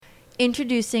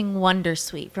Introducing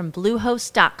Wondersuite from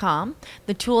Bluehost.com,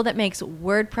 the tool that makes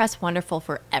WordPress wonderful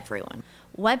for everyone.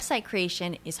 Website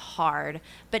creation is hard,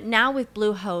 but now with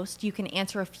Bluehost, you can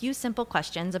answer a few simple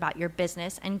questions about your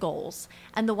business and goals,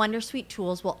 and the Wondersuite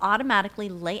tools will automatically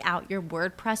lay out your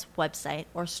WordPress website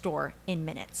or store in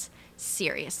minutes.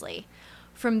 Seriously.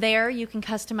 From there, you can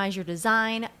customize your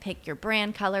design, pick your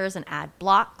brand colors, and add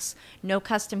blocks. No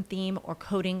custom theme or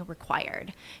coding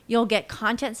required. You'll get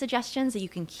content suggestions that you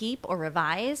can keep or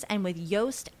revise, and with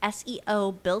Yoast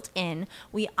SEO built in,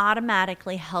 we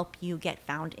automatically help you get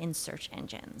found in search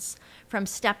engines. From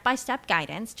step-by-step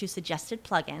guidance to suggested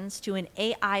plugins to an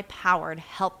AI-powered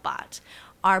help bot,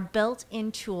 our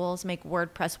built-in tools make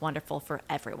WordPress wonderful for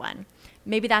everyone.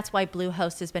 Maybe that's why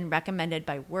Bluehost has been recommended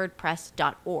by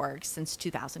WordPress.org since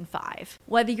 2005.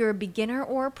 Whether you're a beginner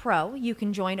or a pro, you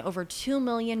can join over 2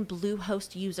 million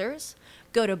Bluehost users.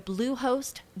 Go to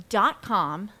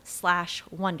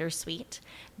bluehost.com/wondersuite.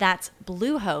 That's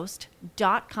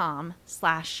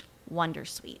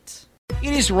bluehost.com/wondersuite.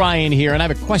 It is Ryan here, and I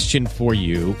have a question for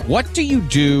you. What do you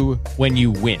do when you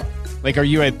win? Like, are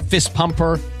you a fist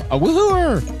pumper, a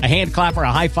woo-hooer, a hand clapper,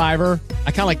 a high-fiver?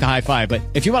 I kind of like the high-five, but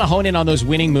if you want to hone in on those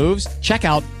winning moves, check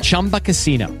out Chumba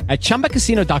Casino. At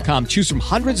ChumbaCasino.com, choose from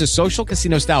hundreds of social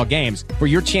casino-style games for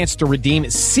your chance to redeem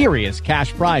serious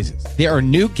cash prizes. There are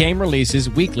new game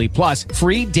releases weekly, plus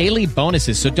free daily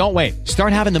bonuses, so don't wait.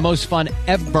 Start having the most fun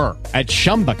ever at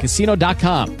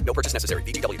ChumbaCasino.com. No purchase necessary.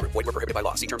 VGW Group. Void where prohibited by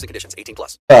law. See terms and conditions.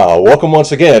 18+. Welcome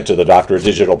once again to the Dr.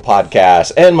 Digital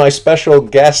Podcast. And my special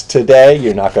guest today,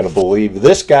 you're not going to believe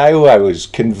this guy who I was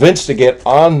convinced to get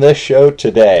on this show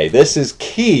today. This is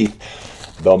Keith,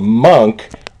 the monk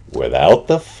without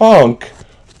the funk,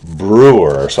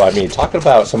 Brewer. So, I mean, talking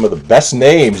about some of the best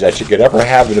names that you could ever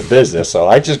have in a business. So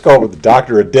I just go with the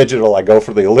Doctor of Digital. I go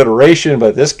for the alliteration,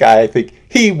 but this guy, I think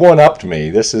he one-upped me.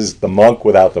 This is the monk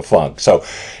without the funk. So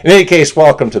in any case,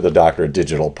 welcome to the Doctor of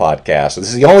Digital Podcast. This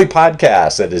is the only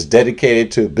podcast that is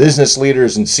dedicated to business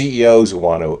leaders and CEOs who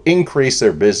want to increase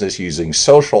their business using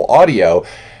social audio.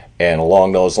 And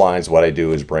along those lines, what I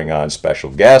do is bring on special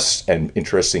guests and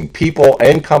interesting people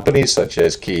and companies such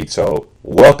as Keith. So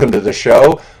welcome to the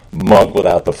show, Monk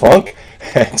Without the Funk.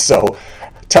 And so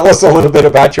tell us a little bit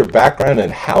about your background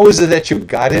and how is it that you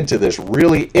got into this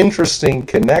really interesting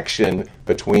connection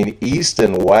between East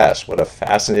and West? What a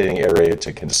fascinating area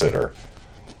to consider.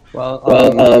 Well,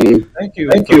 thank you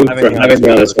for having me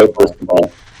on this show, first of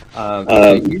all.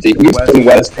 The East and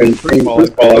West, and first of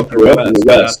all, I grew up in the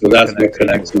West, so that's what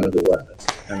connects me to the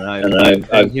West. And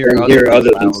I've hear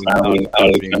other than traveling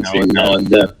out of the country now and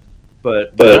then.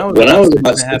 But when I was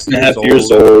about 6.5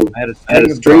 years old, I had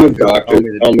a string of doctors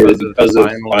tell me that because of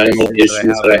spinal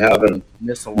issues that I have in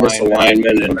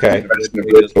misalignment and compression of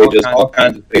rib cage, all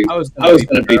kinds of things, I was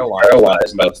going to be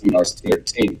paralyzed by the time I was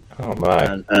 13. Oh my!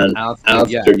 And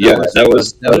after, that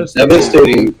was a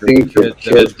devastating thing for a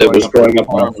kid that was growing up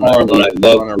on a farm, and I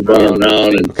loved to run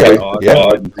around and play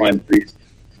dog and climb trees.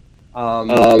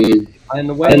 And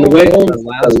the way home,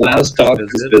 the last doctor's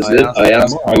visit, I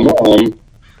asked my mom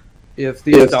if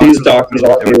these doctors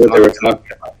all knew what they were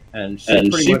talking about. And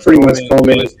she pretty much told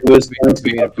me it was going to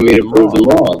be up to me to prove them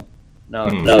wrong. Now,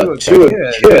 to a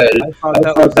kid, I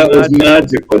thought that was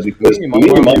magical because me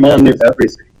and my mom knew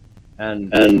everything.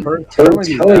 And her telling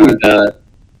me that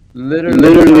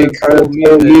literally kind of told me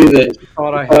that she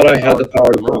thought I had the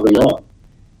power to prove them wrong.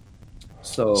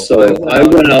 So I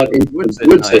went out into the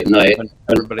woods at night when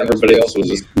everybody else was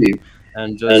asleep.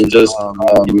 And just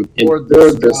implored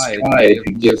the sky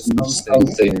to give me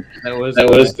something that was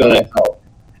going to help.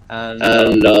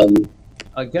 And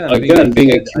again,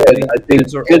 being a kid, I think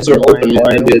kids are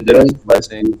open-minded. They don't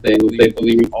question things. They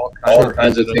believe all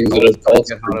kinds of things that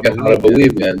adults forget how to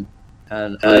believe in.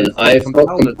 And I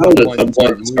felt compelled at some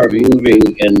point to start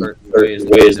moving in certain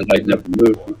ways that I'd never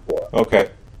moved before. Okay.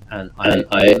 And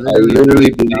I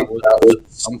literally believe that was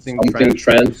something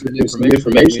transmitting some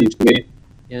information to me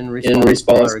in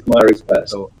response to my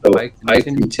request. So I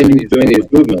continued doing these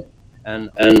movements.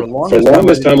 And for the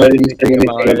longest time, I didn't think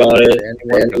anything about it to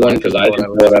anyone because I didn't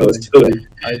know what I was doing.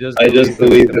 I just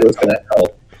believed it was going to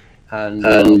help. And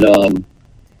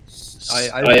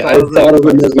I thought of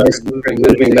it as my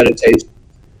moving meditation.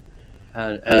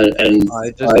 And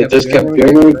I just kept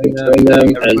doing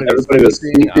them, and everybody was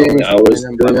sleeping. I was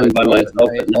doing them by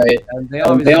myself at night. And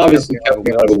they obviously kept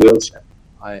me out of a wheelchair.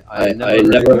 I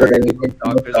never heard anything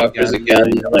from doctors again,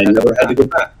 and I never had to go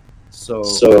back. So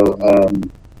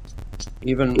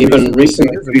even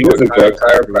recently, a few years ago, a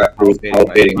chiropractor was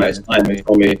palpating my spine and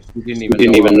told me he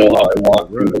didn't even know how I walked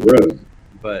through the room.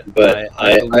 But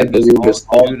I believe it's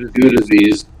all due to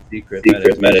these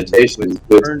secret meditations,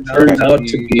 which turned out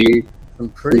to be some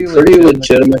pretty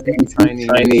legitimate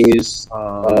Chinese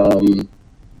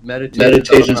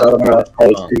meditations out of our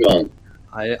Qigong.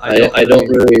 I don't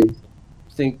really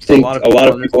think a lot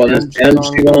of people understand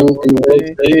Qigong in the world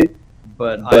today,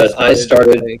 but I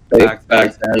started back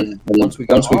then, and once we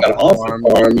got off the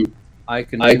farm, I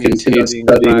continued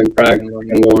studying and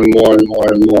practicing and learning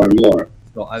more and more.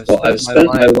 So I've spent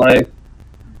my life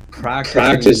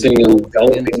practicing and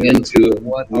delving into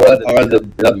what are the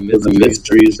depths of the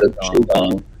mysteries of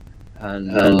Qigong. And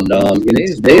in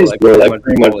today's world, I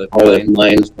pretty much call it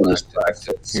mindfulness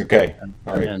practice. Okay.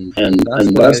 And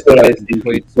that's what I think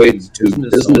equates to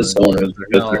business owners,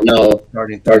 because they're now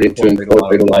starting to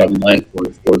incorporate a lot of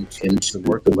mindfulness into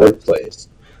the workplace.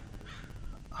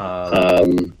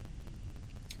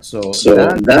 So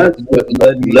that's what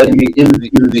led me into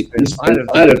the side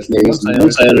of things.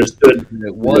 Once I understood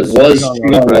it was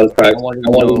Qigong practice, I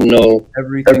wanted to know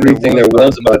everything there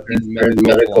was about these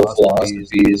medical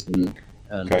philosophies and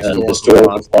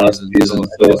historical philosophies. And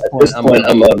so at this point,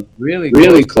 I'm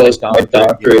really close to my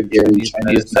doctorate in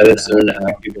Chinese medicine and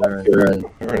acupuncture, and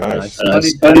I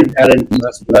studied at an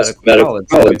medical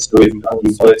college, so we've got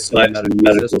both sides of the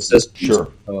medical system.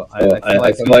 Sure. So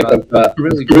I feel like I've got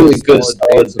really good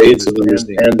solid base of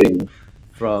understanding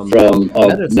from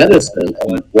medicine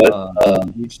and what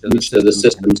each of the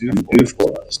systems can do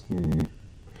for us. Mm-hmm.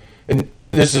 And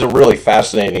this is a really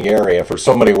fascinating area for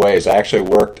so many ways. I actually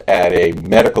worked at a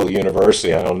medical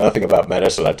university. I know nothing about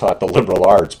medicine. I taught the liberal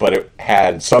arts, but it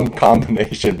had some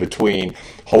combination between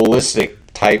holistic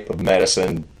type of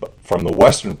medicine from the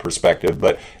Western perspective,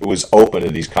 but it was open to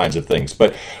these kinds of things.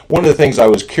 But one of the things I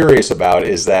was curious about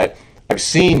is that I've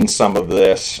seen some of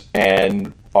this,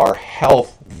 and our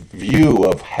view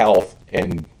of health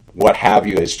and what have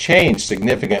you has changed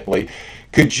significantly.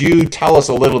 Could you tell us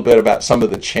a little bit about some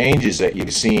of the changes that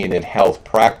you've seen in health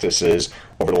practices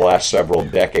over the last several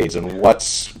decades, and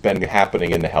what's been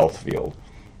happening in the health field?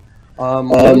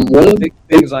 One of the big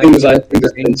things I think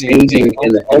has been changing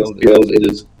in the health field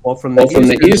is, from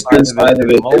the eastern side of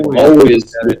it, they've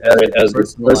always looked at it as a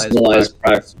personalized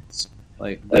practice.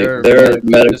 Like their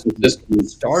medical system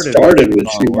started with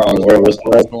Qigong, where it was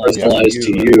all personalized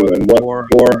to you, and what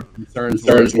your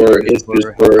concerns were, issues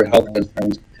were, health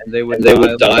concerns, and they would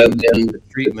dial in the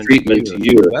treatment to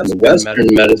you. And the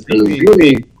Western medicine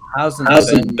really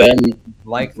hasn't been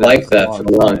like that for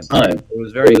a long time. It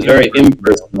was very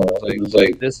impersonal. It was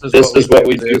like, this is what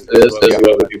we do for this, this is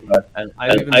what we do for that. And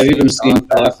I've even seen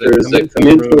doctors that come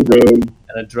into a room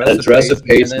and address a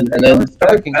patient, and then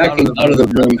start backing out of the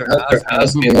room after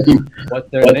asking them what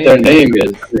their name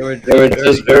is. They were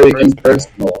just very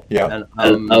impersonal. Yeah.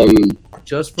 And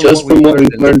just from what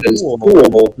we've learned in school,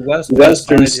 the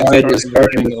Western side is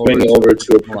starting to swing over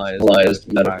to a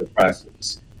personalized medical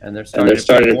practice. And they're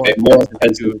starting to pay more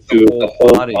attention to the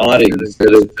whole body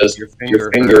instead of just your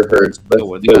finger hurts, but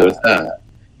deal with that.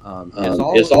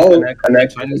 It's all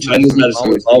connected. Chinese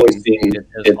medicine has always been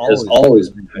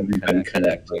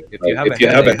connected. If you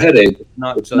have a headache,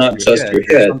 it's not just your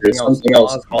head. There's something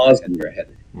else causing your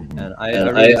headache. Mm-hmm. And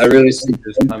I really see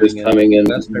this coming in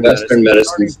Western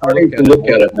medicine, starting to look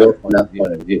at it more from that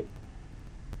point of view.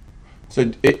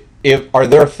 So, are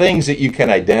there things that you can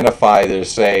identify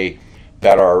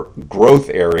that are growth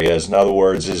areas? In other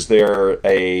words, is there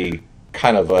a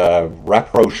kind of a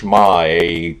rapprochement,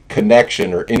 a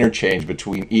connection or interchange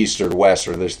between East or West,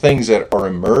 or there's things that are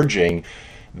emerging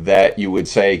that you would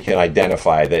say can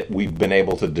identify that we've been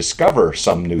able to discover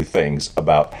some new things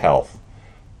about health?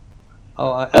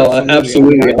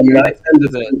 Absolutely. I mean, I tend to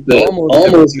think that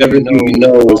almost everything we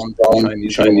know is from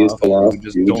Chinese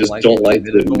philosophy. We just don't like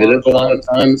to admit it a lot of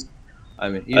times. I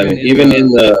mean, even in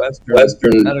the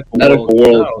Western medical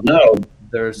world now,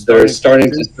 they're starting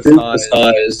to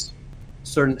synthesize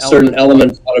certain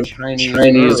elements out of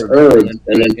Chinese herbs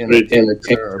and then put it in a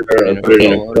tincture and put it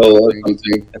in a pill or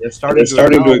something. And they're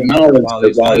starting to acknowledge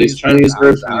that while these Chinese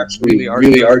herbs actually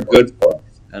really are good for us.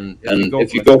 And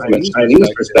if you go from a Chinese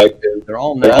perspective, they're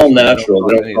all natural.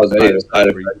 They don't cause any of the side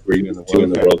effects we're used to in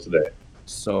the world today.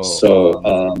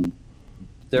 So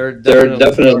they're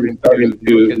definitely starting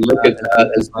to look at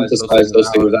that and synthesize those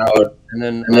things out. And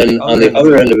then on the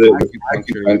other end of it, with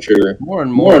acupuncture, more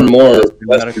and more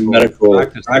Western medical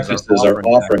practices are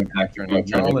offering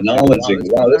acupuncture and acknowledging,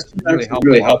 wow, this can actually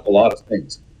really help a lot of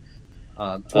things.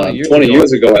 20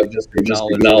 years ago, I just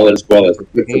acknowledged, well, it's a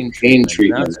pain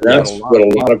treatment. And that's what a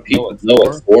lot of people know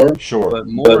it for. Sure. But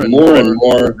more and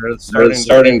more, they're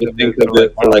starting to think of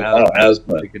it for like, oh,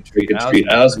 asthma. We could treat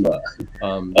asthma.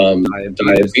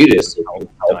 Diabetes.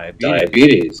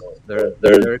 Diabetes.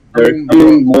 they're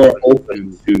becoming more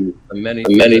open to the many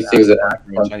things that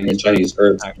acupuncture and Chinese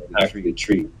herbs actually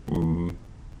treat. Mm-hmm.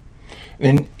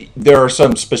 And there are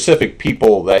some specific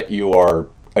people that you are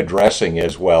addressing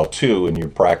as well too in your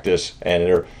practice, and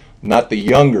they're not the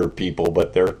younger people,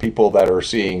 but they're people that are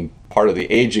seeing part of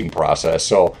the aging process.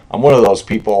 So I'm one of those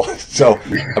people. So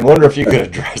I wonder if you could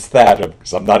address that,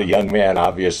 because I'm not a young man,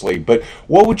 obviously. But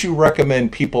what would you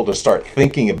recommend people to start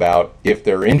thinking about if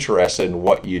they're interested in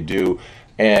what you do,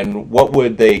 and what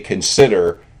would they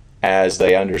consider as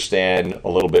they understand a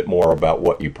little bit more about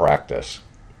what you practice?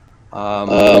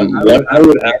 What I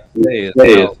would actually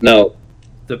say is, now,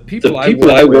 the people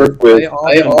I work with,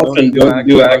 I often don't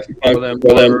do acupuncture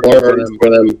for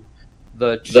them.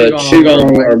 The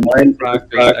Qigong or mind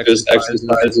practice exercises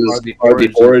are the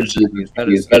origin of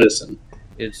Chinese medicine.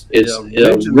 It's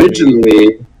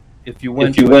originally, if you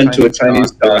went to a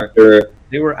Chinese doctor,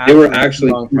 they were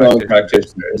actually Qigong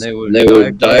practitioners. And they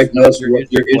would diagnose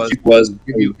what your issue was, and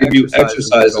give you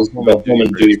exercises to go home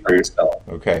and do for yourself.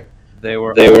 Okay. They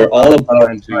were all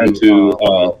about trying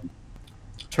to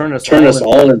turn us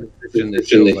all into a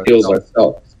position that heals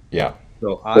ourselves. Yeah.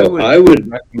 So I would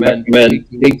recommend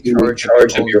taking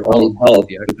charge of your own health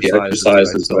with the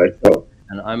exercises that I show.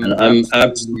 And I'm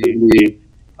absolutely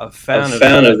a fan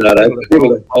of that. I've been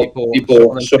able to help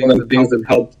people, show them things that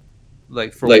helped.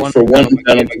 Like for one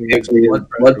gentleman, his blood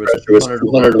pressure was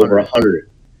 200 over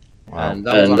 100. Wow. And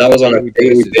that was on a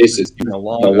daily basis, keeping a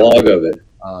log of it.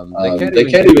 They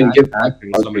can't even give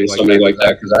acupuncture to somebody like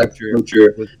that, because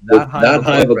acupuncture with that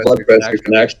high of a blood pressure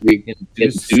can actually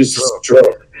induce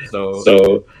stroke.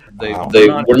 So they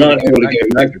were not able to give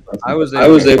acupuncture. I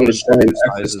was able to show him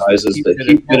exercises that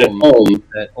he did at home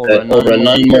that over a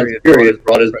 9-month period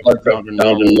brought his blood pressure down to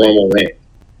normal range.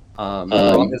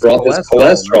 Brought his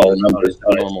cholesterol numbers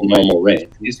down to normal range.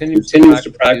 He continues to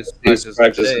practice these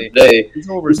practices today. He's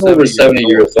over 70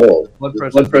 years old.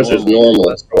 His blood pressure is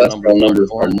normal. His cholesterol numbers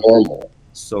are normal.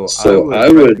 So I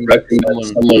would recommend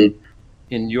someone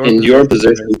in your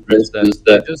position, for instance,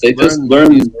 that they just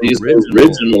learn these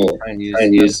original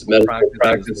Chinese medical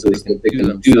practices that they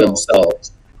can do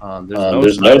themselves.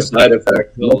 There's no side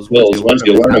effect. No pills. Once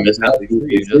you learn them, it's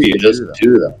absolutely free. You just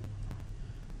do them.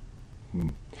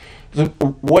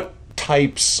 What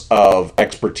types of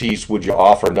expertise would you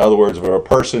offer? In other words, if a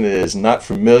person is not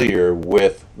familiar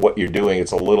with what you're doing,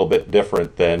 it's a little bit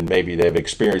different than maybe they've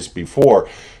experienced before.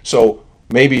 So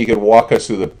maybe you could walk us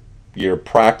through your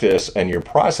practice and your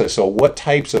process. So what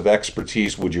types of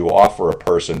expertise would you offer a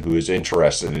person who is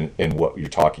interested in what you're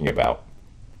talking about?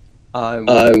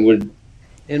 I would,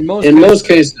 in most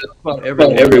cases, about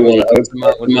everyone, I would come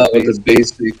out with a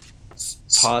basic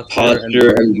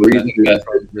posture and breathing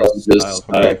method of this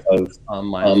type of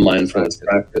mindfulness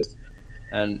practice.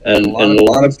 And in a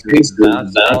lot of cases,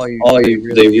 that's all they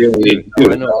really need to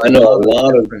do. I know a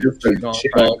lot of different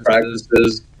Qigong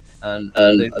practices, and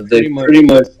they pretty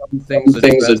much some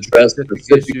things address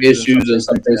specific issues and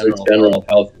some things are general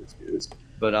health issues.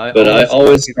 But I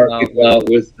always start people out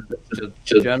with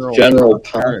just general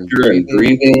posture and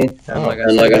breathing.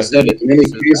 And like I said, in many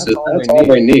cases, that's all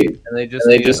they need. And they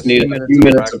just need a few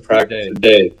minutes of practice a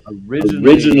day.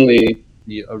 Originally,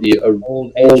 the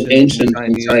old ancient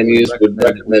Chinese would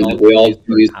recommend that we all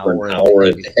do these for an hour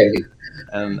a day.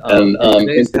 And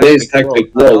in today's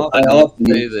hectic world, I often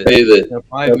say that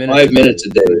 5 minutes a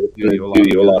day will do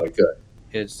you a lot of good.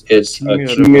 It's a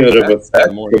cumulative effect.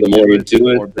 The more you do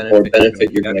it, the more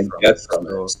benefit you're going to get from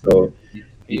it. So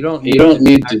you don't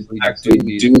need to actually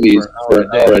do these for an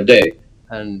hour a day.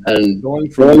 And going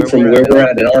from where we're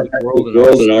at in our world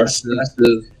and our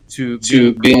stresses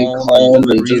to being calm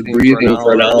and just breathing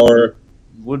for an hour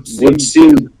would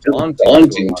seem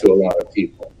daunting to a lot of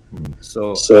people.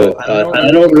 So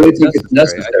I don't really think it's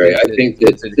necessary. I think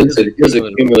that since it is a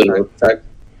cumulative effect,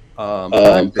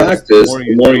 practice,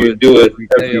 the more you do it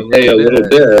every day a little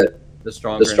bit, the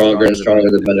stronger and stronger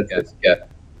the benefits get.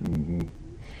 Mm-hmm.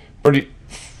 Pretty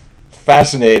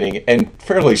fascinating and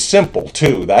fairly simple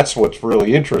too. That's what's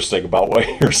really interesting about what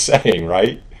you're saying,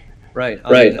 right? Right.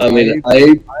 I mean,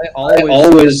 I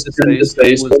always tend to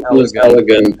say simple is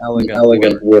elegant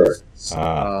words.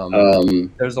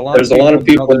 There's a lot of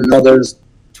people, there's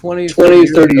 20,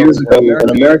 30 years ago, when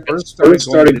Americans first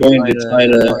started going to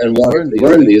China and wanted to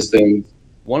learn these things,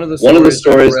 one of the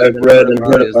stories I've read and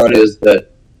heard about is that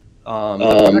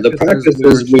the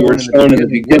practices we were shown in the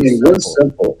beginning were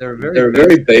simple. They're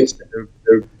very basic.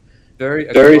 They're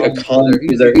very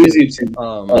economical. They're easy to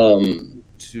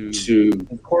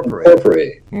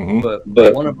incorporate. Mm-hmm.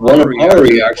 But one of our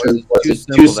reactions was it's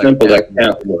too simple that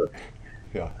can't work.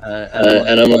 Yeah.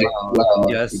 And I'm like, wow,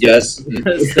 yes,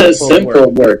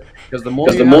 simple work. Because the more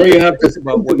you have to think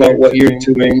about what you're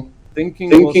doing, thinking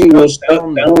will shut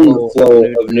down the flow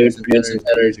of nutrients and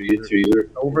energy to you.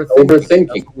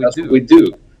 Overthinking. That's what we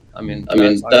do. I mean,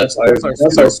 that's our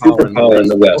superpower in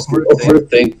the West.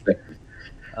 Overthink things.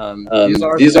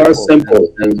 These are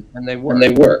simple and they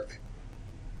work.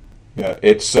 Yeah,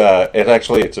 it's a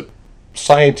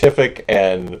scientific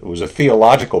and it was a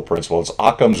theological principle. It's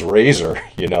Occam's razor,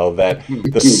 that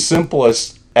the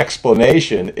simplest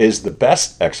explanation is the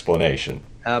best explanation.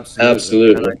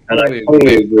 Absolutely. And I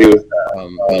totally agree with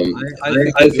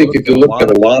that. I think if you look at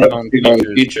a lot of young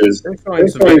teachers, they're showing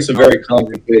some very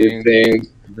complicated things,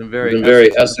 some very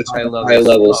esoteric,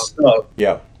 high-level stuff.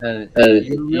 Yeah. And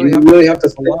you really have to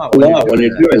think a lot when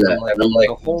you're doing that. And I'm like,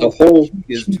 the whole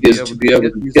is to be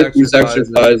able to get these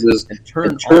exercises and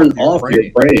turn off your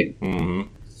brain. Mm-hmm.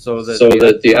 So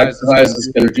that the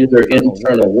exercises can do their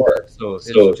internal work. So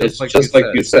it's just like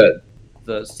you said.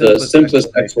 The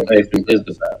simplest explanation is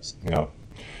the best. Yeah,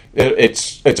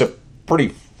 it's a pretty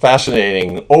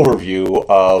fascinating overview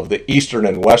of the Eastern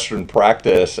and Western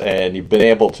practice, and you've been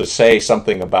able to say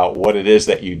something about what it is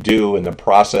that you do and the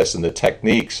process and the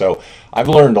technique. So I've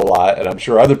learned a lot, and I'm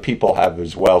sure other people have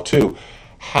as well too.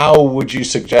 How would you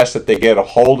suggest that they get a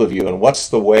hold of you, and what's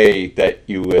the way that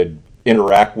you would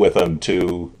interact with them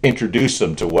to introduce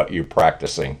them to what you're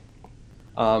practicing?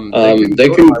 They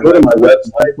can go to my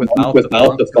website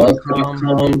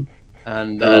withoutthefunk.com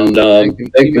and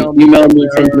they can email me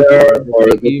from there,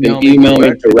 or they can email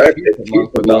me directly at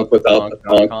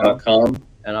withoutthefunk.com,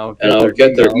 and I'll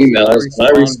get their emails, and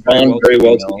I respond very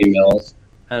well to emails.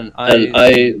 And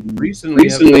I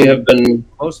recently have been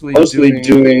mostly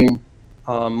doing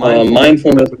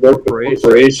mindfulness work with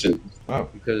corporations. Oh.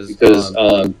 Because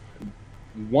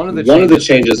one of the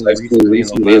changes I've seen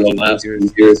recently in the last few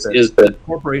years is that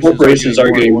corporations are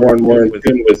getting more and more in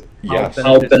tune with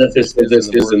how beneficial this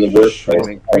is in the workplace.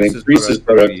 It increases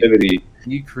productivity,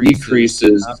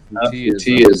 decreases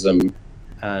absenteeism,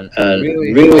 and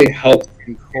really helps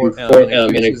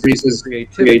and increases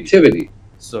creativity.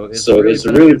 So it's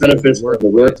really beneficial in the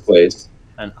workplace.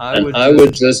 And I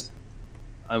would just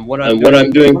And what I'm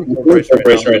doing for the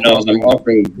corporation right now is I'm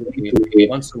offering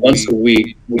once a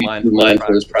week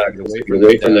mindfulness practice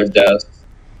away from their desks.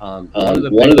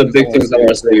 One of the big things I want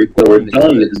to say before we're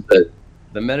done is that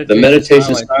the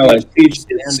meditation style I teach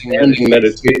is standing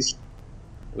meditation,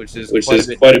 which is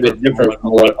quite a bit different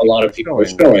from what a lot of people are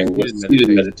showing with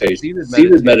seated meditation.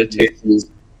 Seated meditations,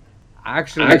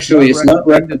 actually, it's not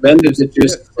recommended to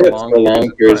just sit for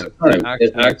long periods of time.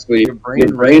 It actually, your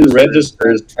brain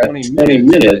registers at 20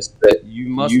 minutes that you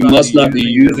must not be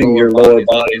using your lower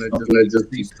body. It's not going to just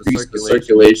decrease the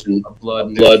circulation of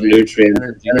blood, nutrient,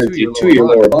 energy to your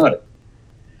lower body.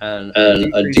 And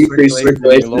a decreased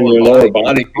circulation in your lower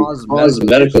body can cause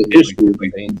medical issues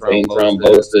like vein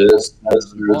thrombosis,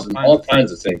 ulcers, and all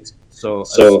kinds of things. So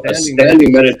a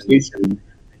standing meditation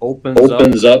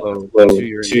opens up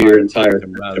to your entire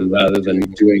system rather than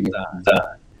doing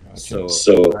that. So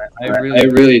I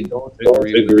really don't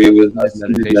agree with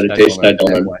meditation. I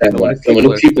don't understand why so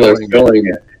many people are showing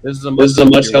it. This is a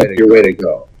much healthier way to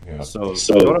go. Yeah. So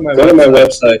go to my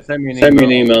website, send me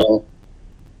an email,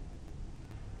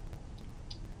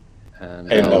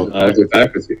 and I'll get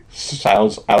back with you.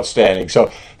 Sounds outstanding. So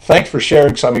thanks for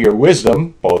sharing some of your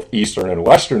wisdom, both Eastern and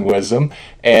Western wisdom,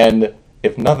 and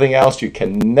if nothing else, you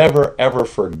can never, ever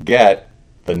forget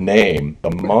the name, the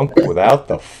monk without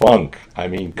the funk. I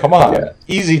mean, come on,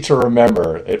 easy to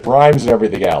remember. It rhymes and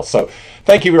everything else. So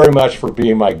thank you very much for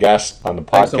being my guest on the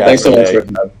podcast Thanks so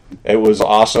today. much. It was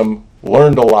awesome.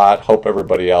 Learned a lot. Hope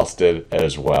everybody else did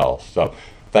as well. So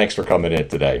thanks for coming in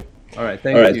today. All right,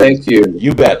 thank you.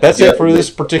 You bet. That's it for this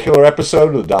particular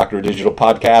episode of the Dr. Digital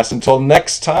Podcast. Until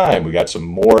next time, we got some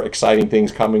more exciting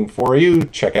things coming for you.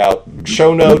 Check out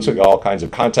show notes and all kinds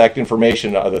of contact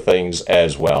information and other things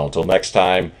as well. Until next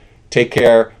time, take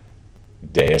care.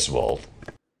 Deus Vult.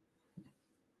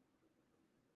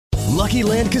 Lucky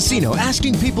Land Casino,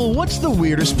 asking people, what's the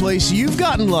weirdest place you've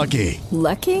gotten lucky?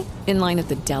 Lucky? In line at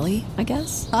the deli, I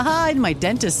guess? Aha, in my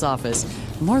dentist's office.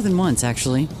 More than once,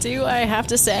 actually. Do I have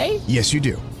to say? Yes, you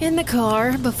do. In the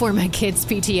car before my kids'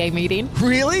 PTA meeting.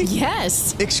 Really?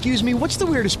 Yes. Excuse me, what's the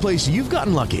weirdest place you've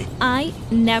gotten lucky? I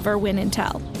never win and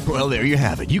tell. Well, there you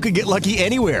have it. You can get lucky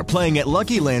anywhere, playing at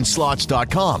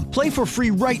LuckyLandSlots.com. Play for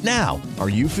free right now. Are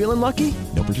you feeling lucky?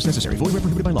 No purchase necessary. Void where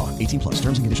prohibited by law. 18+.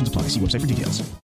 Terms and conditions apply. See website for details.